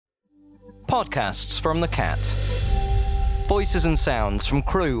Podcasts from the Cat. Voices and sounds from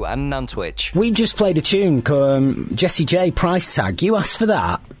Crewe and Nantwich. We just played a tune called Jessie J, Price Tag. You asked for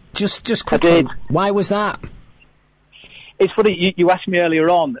that. Just quickly. I did. Why was that? It's funny, you asked me earlier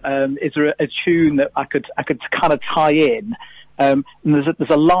on, is there a tune that I could kind of tie in? And there's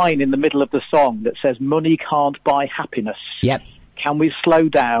a line in the middle of the song that says, "Money can't buy happiness." Yep. Can we slow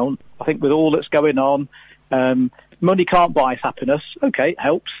down? I think with all that's going on, money can't buy us happiness. Okay, it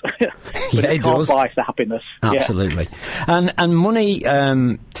helps. But it can't buy us the happiness. Absolutely. Yeah. And money,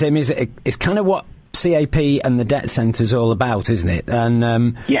 Tim, is kind of what CAP and the debt centre's all about, isn't it?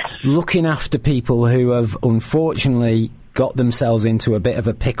 And yes. Looking after people who have unfortunately got themselves into a bit of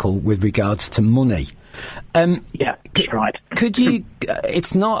a pickle with regards to money. Yeah, that's right. Could you,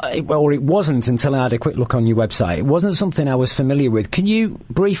 it's not, or it wasn't until I had a quick look on your website, it wasn't something I was familiar with. Can you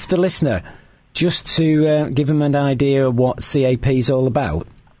brief the listener just to give them an idea of what CAP is all about?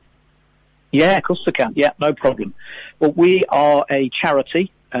 Yeah, of course I can. Yeah, no problem. Well, we are a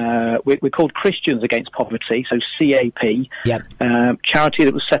charity. We're called Christians Against Poverty, so CAP. Yep. Charity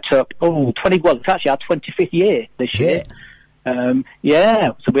that was set up, it's actually our 25th year this year.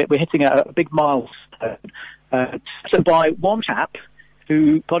 Yeah, so we're hitting a big milestone. So by one chap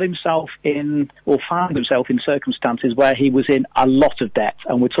who got himself in, or found himself in circumstances where he was in a lot of debt,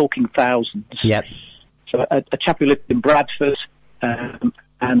 and we're talking thousands. Yep. So a chap who lived in Bradford,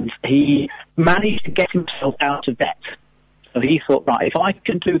 and he managed to get himself out of debt. So he thought, right, if I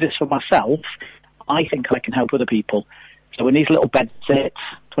can do this for myself, I think I can help other people. So in his little bed sit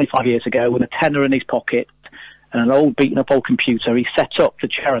 25 years ago, with a tenner in his pocket and an old beaten-up old computer, he set up the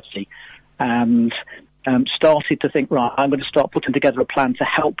charity and started to think, right, I'm going to start putting together a plan to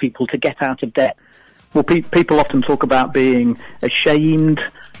help people to get out of debt. Well, people often talk about being ashamed.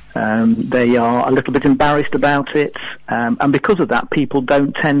 They are a little bit embarrassed about it. And because of that, people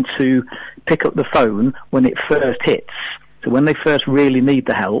don't tend to pick up the phone when it first hits. So when they first really need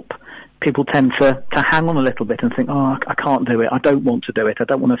the help, people tend to hang on a little bit and think, I can't do it. I don't want to do it. I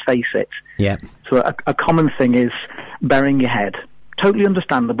don't want to face it. Yeah. So a common thing is burying your head. Totally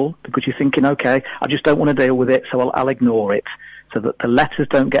understandable, because you're thinking, okay, I just don't want to deal with it, so I'll ignore it. So that the letters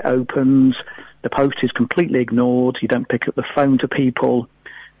don't get opened, the post is completely ignored, you don't pick up the phone to people.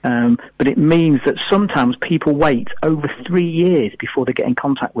 But it means that sometimes people wait over 3 years before they get in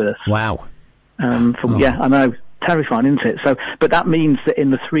contact with us. Wow. Yeah, I know. Terrifying, isn't it? So, but that means that in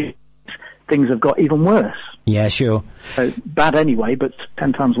the 3 years, things have got even worse. Yeah, sure. So bad anyway, but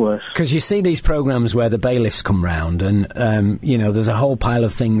 10 times worse. Because you see these programmes where the bailiffs come round and, there's a whole pile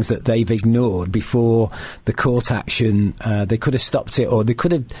of things that they've ignored before the court action. They could have stopped it, or they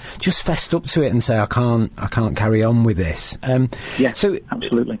could have just fessed up to it and say, I can't carry on with this. Yeah, so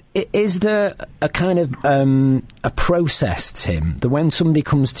absolutely. Is there a kind of a process, Tim, that when somebody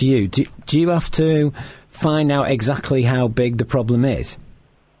comes to you, do you have to find out exactly how big the problem is?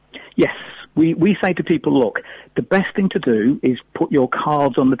 Yes. We say to people, look, the best thing to do is put your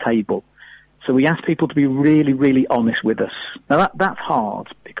cards on the table. So we ask people to be really, really honest with us. Now, that's hard,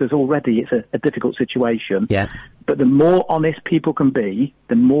 because already it's a difficult situation. Yeah. But the more honest people can be,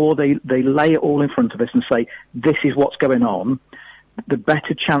 the more they lay it all in front of us and say, this is what's going on, the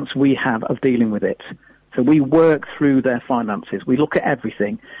better chance we have of dealing with it. So we work through their finances. We look at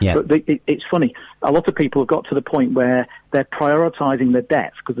everything. Yeah. But it's funny. A lot of people have got to the point where they're prioritising their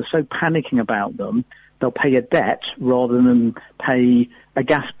debts because they're so panicking about them. They'll pay a debt rather than pay a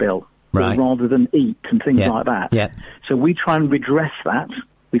gas bill, right, or rather than eat and things like that. Yeah. So we try and redress that.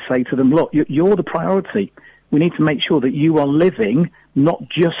 We say to them, look, you're the priority. We need to make sure that you are living, not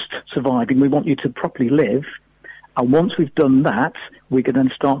just surviving. We want you to properly live. And once we've done that, we can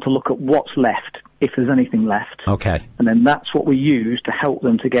then start to look at what's left, if there's anything left. Okay. And then that's what we use to help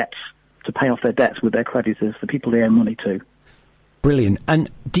them to pay off their debts with their creditors, the people they owe money to. Brilliant. And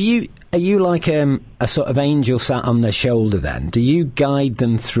are you like a sort of angel sat on their shoulder then? Do you guide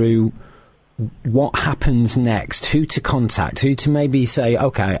them through what happens next, who to contact, who to maybe say,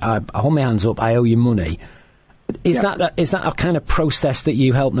 okay, I hold my hands up, I owe you money? Is that a kind of process that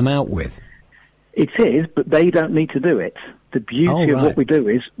you help them out with? It is, but they don't need to do it. The beauty of what we do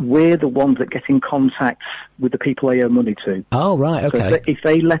is we're the ones that get in contact with the people they owe money to. Oh, right, okay. So if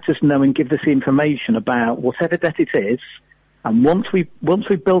they let us know and give us the information about whatever debt it is, and once we've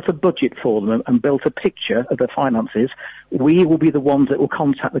built a budget for them and built a picture of their finances, we will be the ones that will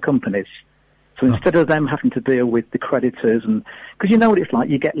contact the companies. So instead of them having to deal with the creditors, and because you know what it's like,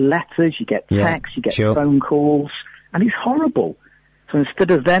 you get letters, you get texts, you get phone calls, and it's horrible. So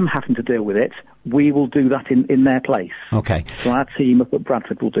instead of them having to deal with it, we will do that in their place. Okay. So our team up at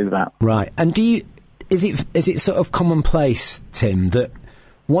Bradford will do that. Right. And is it sort of commonplace, Tim, that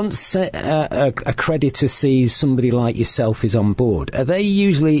Once a creditor sees somebody like yourself is on board, are they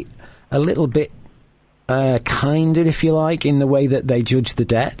usually a little bit kinder, if you like, in the way that they judge the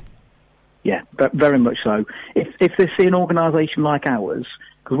debt? Yeah, very much so. If they see an organisation like ours,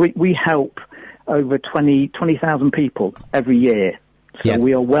 because we help over 20,000 people every year, so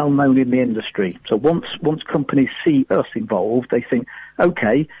we are well known in the industry. So once companies see us involved, they think,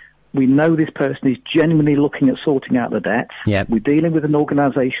 okay, we know this person is genuinely looking at sorting out the debt. Yep. We're dealing with an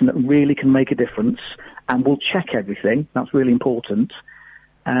organisation that really can make a difference, and we'll check everything. That's really important.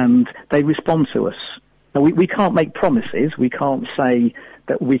 And they respond to us. Now, we can't make promises. We can't say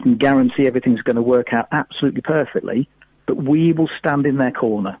that we can guarantee everything's going to work out absolutely perfectly, but we will stand in their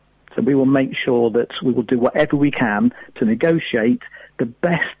corner. So we will make sure that we will do whatever we can to negotiate the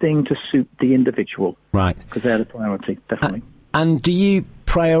best thing to suit the individual. Right. Because they're the priority, definitely. And do you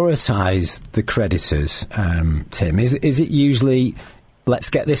prioritise the creditors, Tim? Is it usually, let's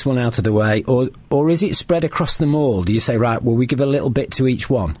get this one out of the way, or is it spread across them all? Do you say, right, well, we give a little bit to each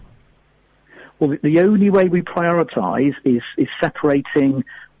one? Well, the only way we prioritise is separating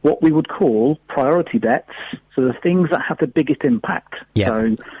what we would call priority debts, so the things that have the biggest impact. Yep.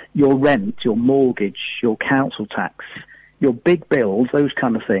 So your rent, your mortgage, your council tax, your big bills, those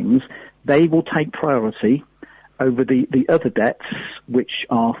kind of things, they will take priority over the other debts, which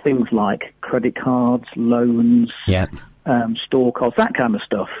are things like credit cards, loans, store costs, that kind of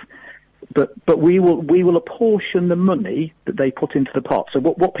stuff. But we will apportion the money that they put into the pot. So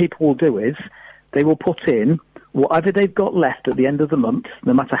what people will do is they will put in whatever they've got left at the end of the month,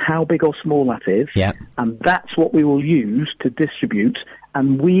 no matter how big or small that is, and that's what we will use to distribute,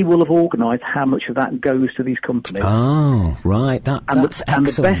 and we will have organised how much of that goes to these companies. Oh, right. That's excellent. And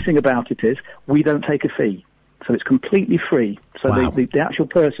the best thing about it is we don't take a fee. So it's completely free. So the actual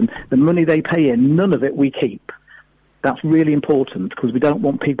person, the money they pay in, none of it we keep. That's really important because we don't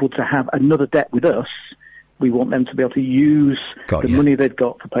want people to have another debt with us. We want them to be able to use the money they've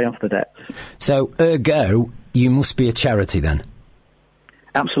got to pay off the debts. So, ergo, you must be a charity then?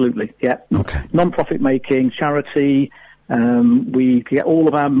 Absolutely, yeah. Okay. Non-profit making, charity. We get all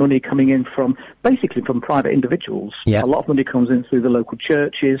of our money coming in from private individuals. Yeah. A lot of money comes in through the local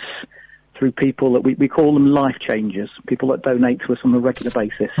churches, through people that we call them life changers, people that donate to us on a regular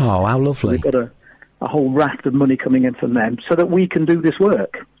basis. Oh, how lovely. So we've got a whole raft of money coming in from them so that we can do this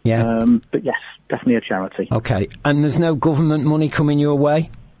work. Yeah. But yes, definitely a charity. Okay. And there's no government money coming your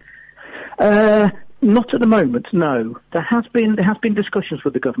way? Not at the moment, no. There has been discussions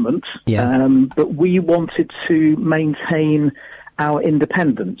with the government, but we wanted to maintain our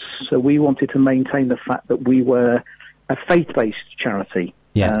independence. So we wanted to maintain the fact that we were a faith-based charity.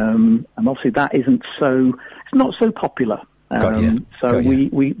 Yeah. And obviously that isn't so, it's not so popular.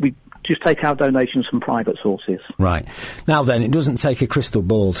 We just take our donations from private sources. Right. Now then, it doesn't take a crystal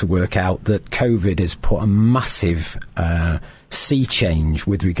ball to work out that COVID has put a massive sea change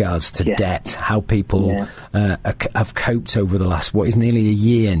with regards to debt, how people have coped over the last, what is nearly a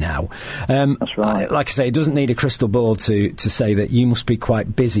year now. That's right. Like I say, it doesn't need a crystal ball to say that you must be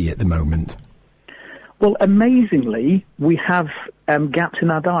quite busy at the moment. Well, amazingly, we have gaps in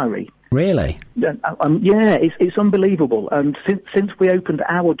our diary. Really? It's unbelievable. And since we opened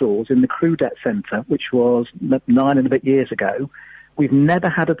our doors in the Crewe Debt Centre, which was 9 and a bit years ago, we've never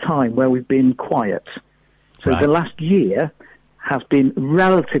had a time where we've been quiet. So the last year has been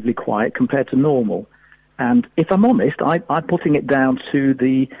relatively quiet compared to normal. And if I'm honest, I'm putting it down to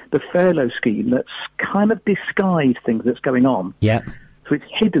the furlough scheme that's kind of disguised things that's going on. Yeah. So it's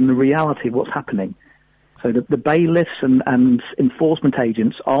hidden the reality of what's happening. So the bailiffs and enforcement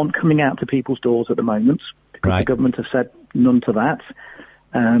agents aren't coming out to people's doors at the moment because the government has said none to that.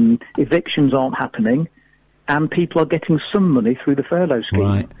 Evictions aren't happening, and people are getting some money through the furlough scheme.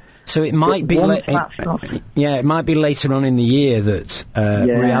 Right. So it might be it might be later on in the year that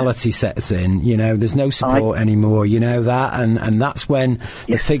reality sets in. You know, there's no support anymore. You know that, and that's when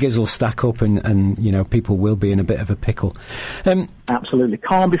the figures will stack up, and you know, people will be in a bit of a pickle. Absolutely,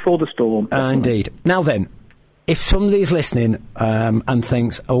 calm before the storm. Indeed. Now then, if somebody's listening and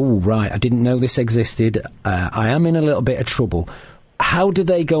thinks, "Oh, right, I didn't know this existed. I am in a little bit of trouble," how do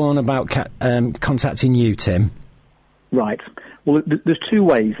they go on about contacting you, Tim? Right. Well, there's two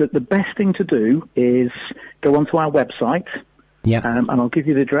ways. The best thing to do is go onto our website, and I'll give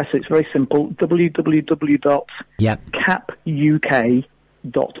you the address. It's very simple,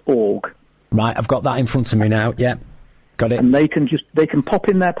 www.capuk.org. Right, I've got that in front of me now. Yeah, got it. And they can pop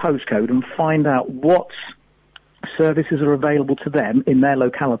in their postcode and find out what services are available to them in their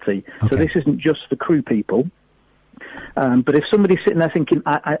locality. Okay. So this isn't just for Crewe people. But if somebody's sitting there thinking,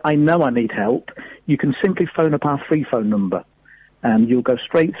 I know I need help, you can simply phone up our free phone number. and you'll go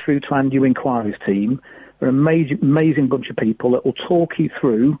straight through to our new inquiries team. They're an amazing bunch of people that will talk you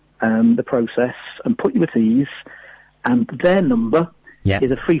through the process and put you at ease. And their number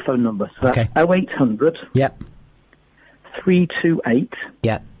is a free phone number. So that's 0800 328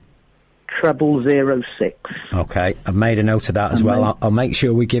 0006. Okay, I've made a note of that as well. I'll make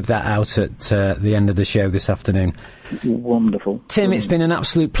sure we give that out at the end of the show this afternoon. Wonderful. Tim, it's been an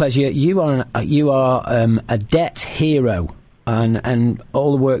absolute pleasure. You are a debt hero, and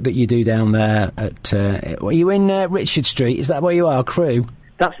all the work that you do down there at. Are you in Richard Street? Is that where you are, Crewe?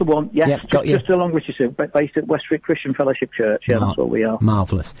 That's the one, yes. Yep, just along Richard Street, based at Westwick Christian Fellowship Church. Yeah, that's what we are.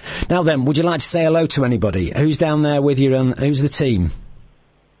 Marvellous. Now then, would you like to say hello to anybody? Who's down there with you, and who's the team?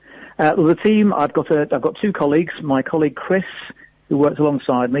 Well, the team, I've got two colleagues. My colleague Chris, who works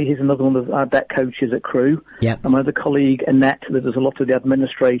alongside me, he's another one of our debt coaches at Crewe. Yeah. And my other colleague, Annette, that does a lot of the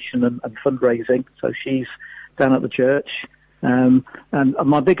administration and fundraising. So she's down at the church. And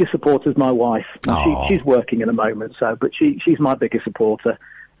my biggest supporter is my wife. She's working at the moment, but she's my biggest supporter.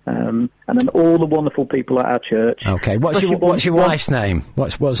 And then all the wonderful people at our church. Okay, what's your wife's name?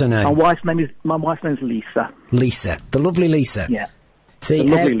 What's her name? My wife's name is Lisa. Lisa, the lovely Lisa. Yeah. See,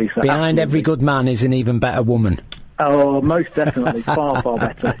 Lisa, behind every good man is an even better woman. Oh, most definitely. Far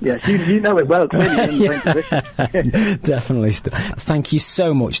better. Yes, you know it well, clearly. You're in the same position. Definitely. Thank you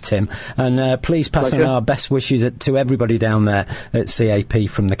so much, Tim. And please pass on our best wishes to everybody down there at CAP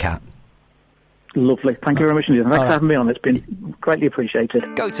from the Cat. Lovely. Thank you very much indeed. Thanks for having me on. It's been greatly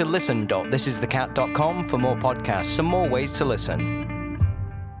appreciated. Go to listen.thisisthecat.com for more podcasts and more ways to listen.